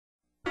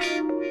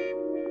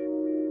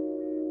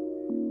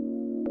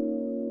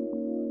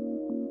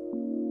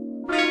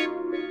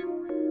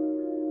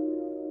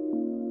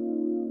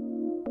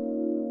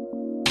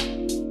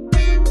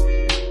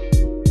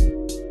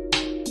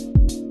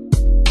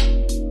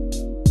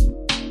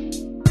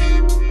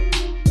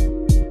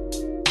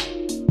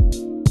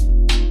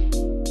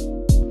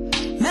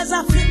As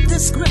I flip the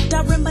script,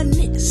 I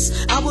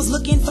reminisce. I was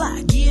looking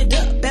fly, geared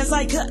up as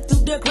I cut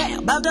through the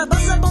crowd. About to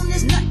buzz up on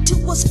this nut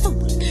too was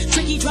fooling.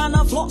 Tricky trying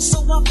to floss, so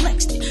I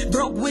flexed it.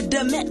 Broke with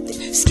the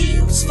method,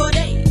 skills for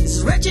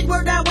days. Wretched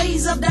were the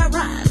ways of the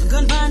rhyme,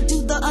 confined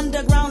to the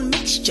underground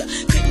mixture.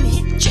 Couldn't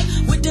hit ya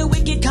with the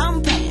wicked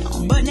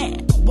compound, but now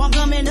I'm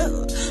coming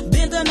up.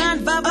 Been the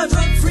 9-5, a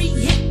drug-free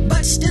hit,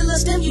 but still a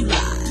stimuli.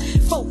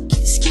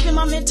 Focus, keeping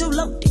my mental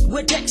loaded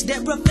with text that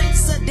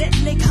reflects a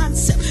deadly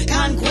concept.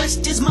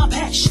 Conquest is my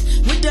passion,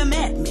 with the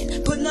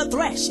madmen putting a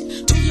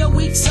thrashing to your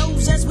weak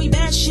souls as we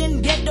bash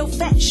in ghetto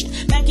fashion.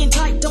 Back in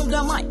tight on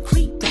the mic,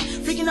 creeping,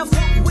 freaking the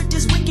funk with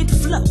this wicked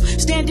flow.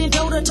 Standing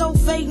toe-to-toe,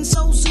 fading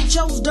souls who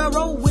chose to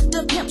roll with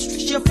the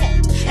pimpsters. Your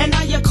fault, and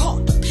now you're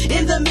caught up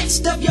in the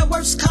midst of your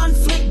worst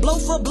conflict. Blow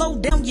for blow,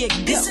 down you go.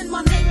 It's in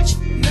my nature.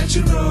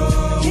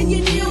 Natural. Can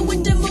you deal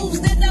with the moves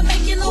that I'm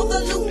making? All the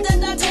loot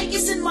that I take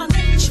is in my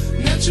nature.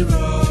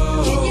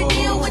 Natural. Can you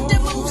deal with the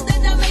moves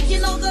that I'm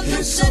making? All the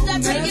loot that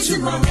I take is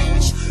in my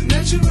nature.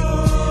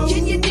 Natural.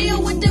 Can you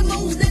deal with the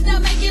moves that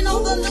I'm making?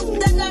 All the loot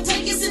that I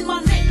take is in my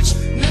nature.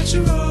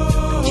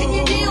 Natural. Can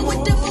you deal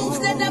with the moves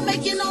that I'm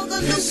making? All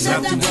the loot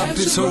that I Throughout take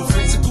this whole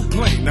physical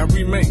plane, I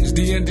remains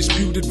the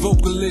undisputed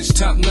vocalist,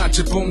 top notch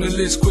up on the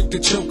list, quick to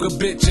choke a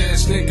bitch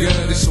ass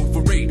nigga. It's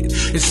overrated,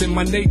 it's in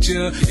my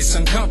nature, it's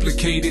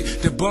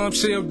uncomplicated. The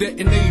bombshell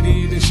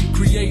detonated and she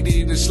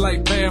created a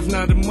slight path.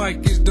 Now the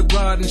mic is the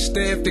rod and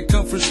staff that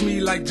comforts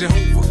me like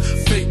Jehovah.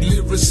 Fake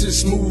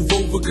lyricists move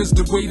over cause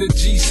the weight of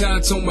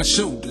G-side's on my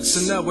shoulders.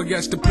 So now I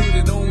got to put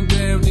it on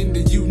down in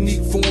the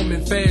unique form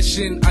and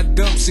fashion. I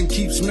dumps and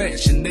keep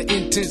smashing the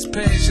intense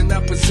passion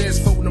I possess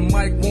for the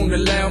mic. Won't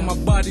allow my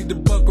body to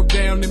buckle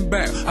down and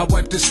bow. I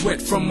wipe the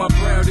sweat from my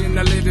brow, then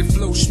I let it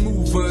flow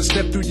smoother.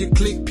 Step through your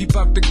clique, peep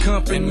out the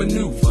comp and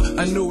maneuver.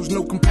 I know's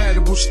no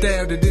compatible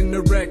style that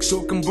interacts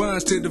or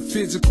combines to the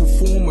physical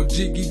form of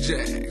jiggy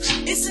jags.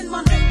 It's in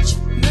my nature.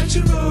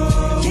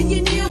 Natural. Can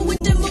you deal with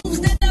the moves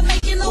that I'm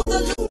making? All the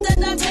loot that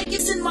I take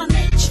is in my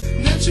nature.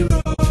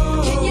 Natural.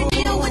 Can you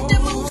deal with the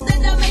moves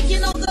that I'm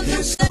making? All the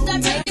loot that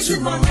I take is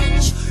in my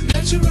nature.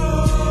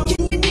 Natural.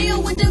 Can you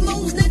deal with the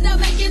moves that I'm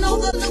making? All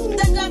the loot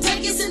that I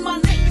take is in my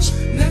nature.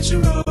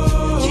 Natural.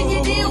 Can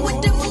you deal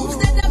with the moves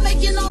that I'm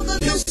making? All the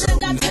loot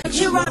that I take.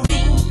 Here I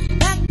be,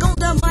 back on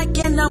the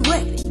mic and I'm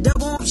ready. The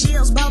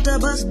bombshell's about to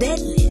bust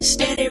deadly,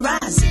 steady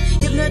rising,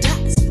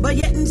 hypnotizing, but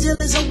yet until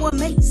it's so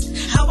amazing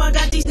how I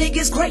got these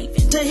niggas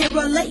craving to hear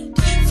relate.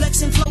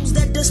 Flexing flows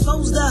that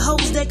dispose the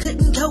hoes that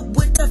couldn't cope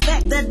with the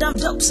fact that I'm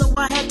dope, so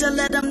I had to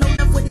let them know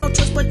that with no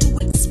choice but to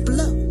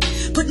explode.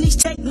 Putting these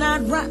Tech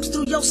 9 rhymes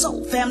through your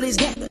soul, families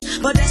gathered,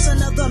 but that's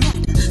another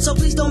matter, so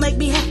please don't make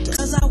me have to,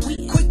 cause I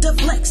win. Quick to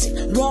flex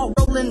it, raw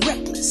rolling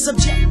reckless,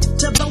 subject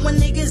to blowing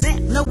niggas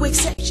at no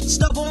exceptions.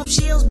 The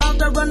bombshell's about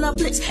to run a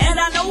blitz, and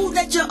I know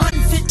that you're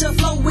unfit to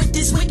flow with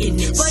this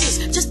wickedness, but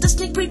it's just a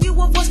sneak preview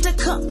of what's to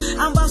come.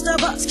 I'm about to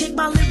bust, kick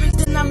my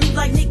lyrics, then I leave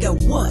like nigga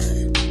what?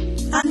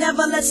 I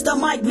never lets the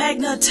mic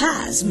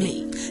magnetize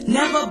me,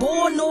 never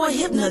bore nor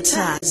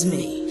hypnotize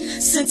me.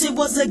 Since it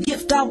was a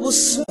gift I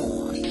was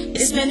sworn,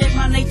 it's been in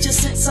my nature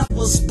since I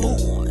was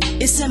born.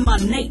 It's in my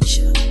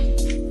nature,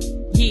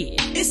 yeah,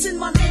 it's in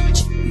my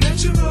nature.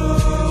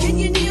 Natural. Can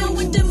you deal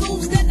with the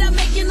moves that I'm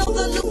making? All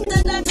the loot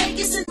that I take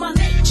is in my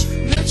nature.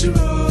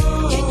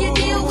 Natural. Can you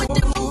deal with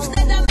the moves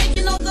that I'm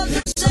making? All the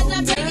loot that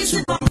I take is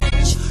in my nature.